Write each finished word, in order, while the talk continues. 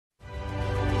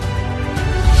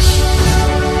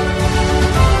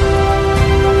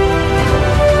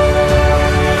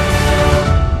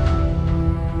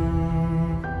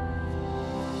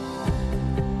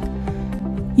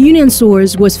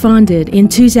UnionSource was founded in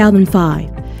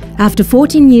 2005. After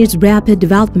 14 years rapid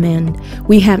development,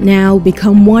 we have now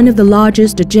become one of the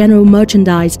largest general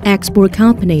merchandise export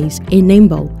companies in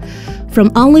Ningbo.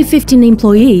 From only 15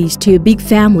 employees to a big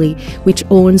family which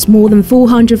owns more than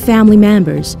 400 family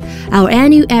members, our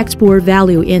annual export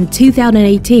value in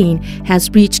 2018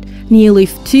 has reached nearly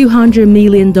 $200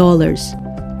 million.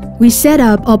 We set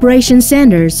up operation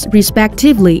centers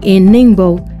respectively in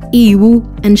Ningbo, Yiwu,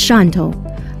 and Shantou.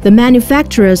 The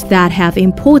manufacturers that have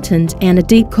important and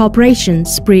deep cooperation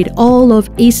spread all of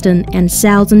eastern and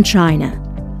southern China.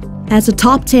 As a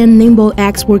top 10 Ningbo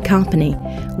export company,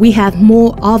 we have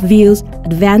more obvious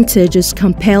advantages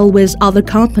compared with other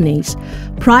companies.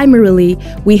 Primarily,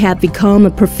 we have become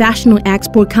a professional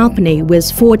export company with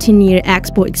 14-year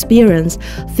export experience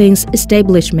since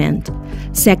establishment.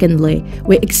 Secondly,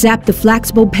 we accept the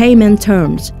flexible payment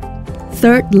terms.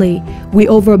 Thirdly, we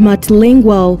offer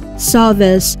multilingual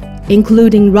service,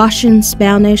 including Russian,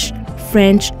 Spanish,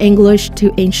 French, English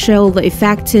to ensure the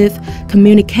effective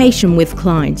communication with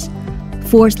clients.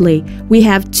 Fourthly, we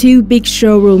have two big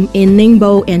showrooms in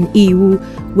Ningbo and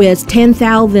Yiwu with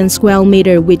 10,000 square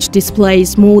meters, which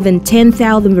displays more than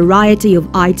 10,000 variety of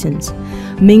items.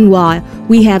 Meanwhile,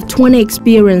 we have 20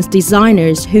 experienced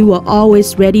designers who are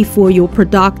always ready for your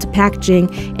product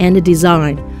packaging and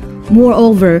design.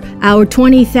 Moreover, our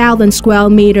 20,000 square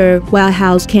meter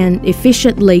warehouse can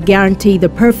efficiently guarantee the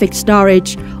perfect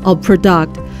storage of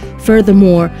product.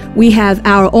 Furthermore, we have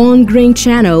our own green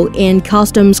channel and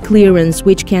customs clearance,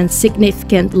 which can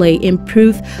significantly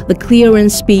improve the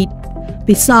clearance speed.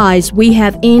 Besides, we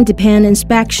have independent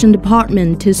inspection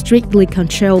department to strictly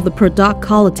control the product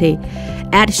quality.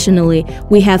 Additionally,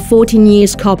 we have 14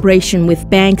 years cooperation with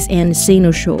banks and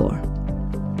Sinosure.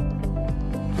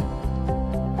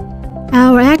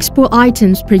 Our export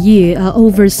items per year are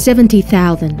over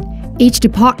 70,000. Each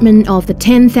department of the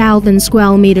 10,000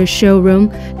 square meter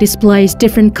showroom displays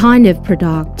different kind of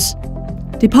products.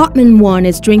 Department 1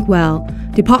 is drinkware,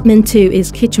 Department 2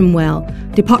 is kitchenware,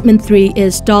 Department 3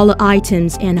 is dollar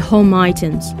items and home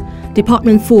items,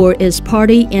 Department 4 is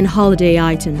party and holiday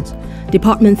items,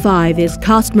 Department 5 is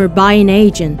customer buying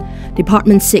agent,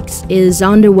 Department 6 is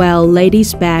underwear,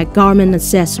 ladies' bag, garment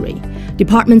accessory,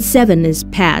 Department 7 is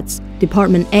pets,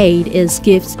 Department 8 is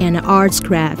gifts and arts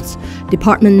crafts,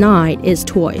 Department 9 is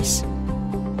toys.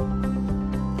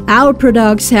 Our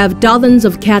products have dozens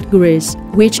of categories,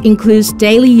 which includes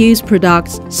daily use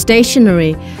products,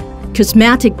 stationery,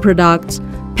 cosmetic products,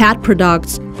 pet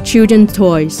products, children's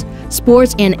toys,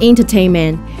 sports and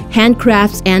entertainment,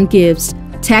 handcrafts and gifts,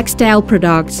 textile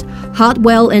products,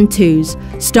 hardware and tools,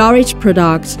 storage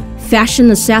products, fashion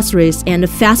accessories, and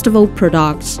festival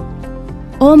products.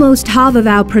 Almost half of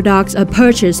our products are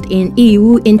purchased in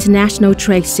Yiwu International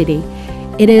Trade City.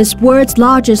 It is world's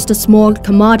largest small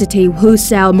commodity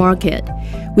wholesale market,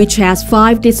 which has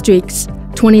 5 districts,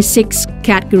 26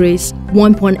 categories,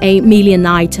 1.8 million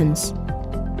items.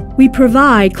 We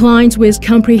provide clients with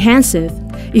comprehensive,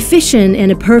 efficient,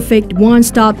 and a perfect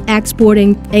one-stop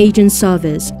exporting agent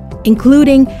service,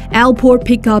 including airport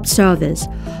pickup service,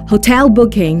 hotel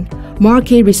booking,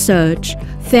 market research,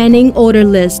 sending order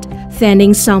list,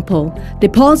 sending sample,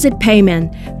 deposit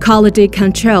payment, quality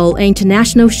control,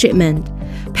 international shipment,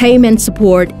 payment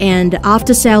support, and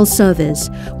after-sales service.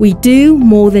 We do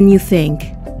more than you think.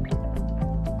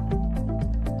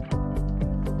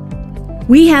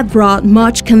 We have brought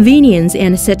much convenience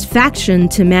and satisfaction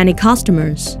to many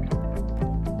customers.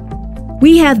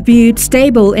 We have built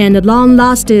stable and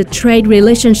long-lasting trade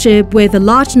relationship with a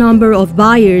large number of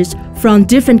buyers from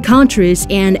different countries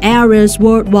and areas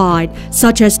worldwide,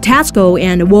 such as Tesco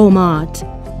and Walmart.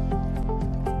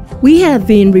 We have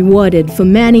been rewarded for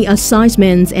many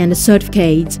assignments and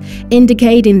certificates,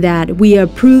 indicating that we are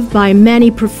approved by many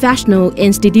professional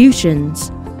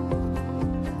institutions.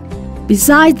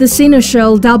 Besides the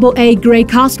Sinosure AA grade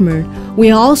customer,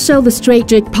 we are also the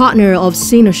strategic partner of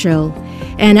Sinosure,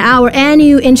 and our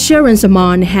annual insurance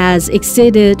amount has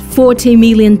exceeded $40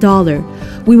 million.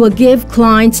 We will give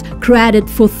clients credit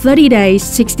for 30 days,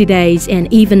 60 days,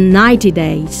 and even 90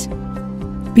 days.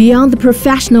 Beyond the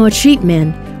professional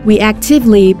achievement, we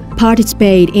actively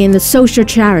participate in the social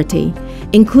charity,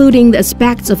 including the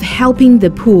aspects of helping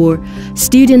the poor,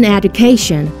 student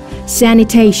education,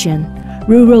 sanitation,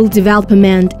 rural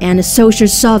development, and social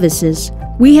services.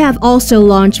 We have also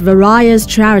launched various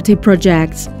charity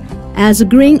projects. As a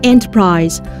green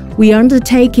enterprise, we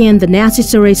undertake the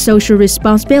necessary social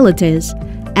responsibilities.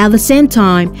 At the same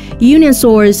time,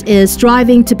 UnionSource is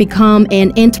striving to become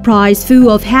an enterprise full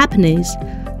of happiness.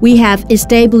 We have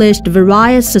established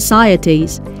various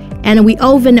societies, and we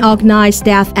often organize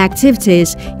staff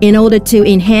activities in order to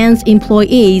enhance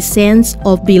employees' sense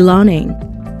of belonging.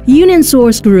 Union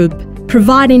Source Group,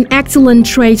 providing excellent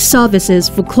trade services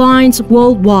for clients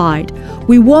worldwide.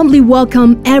 We warmly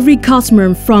welcome every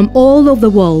customer from all over the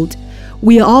world.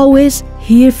 We are always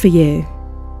here for you.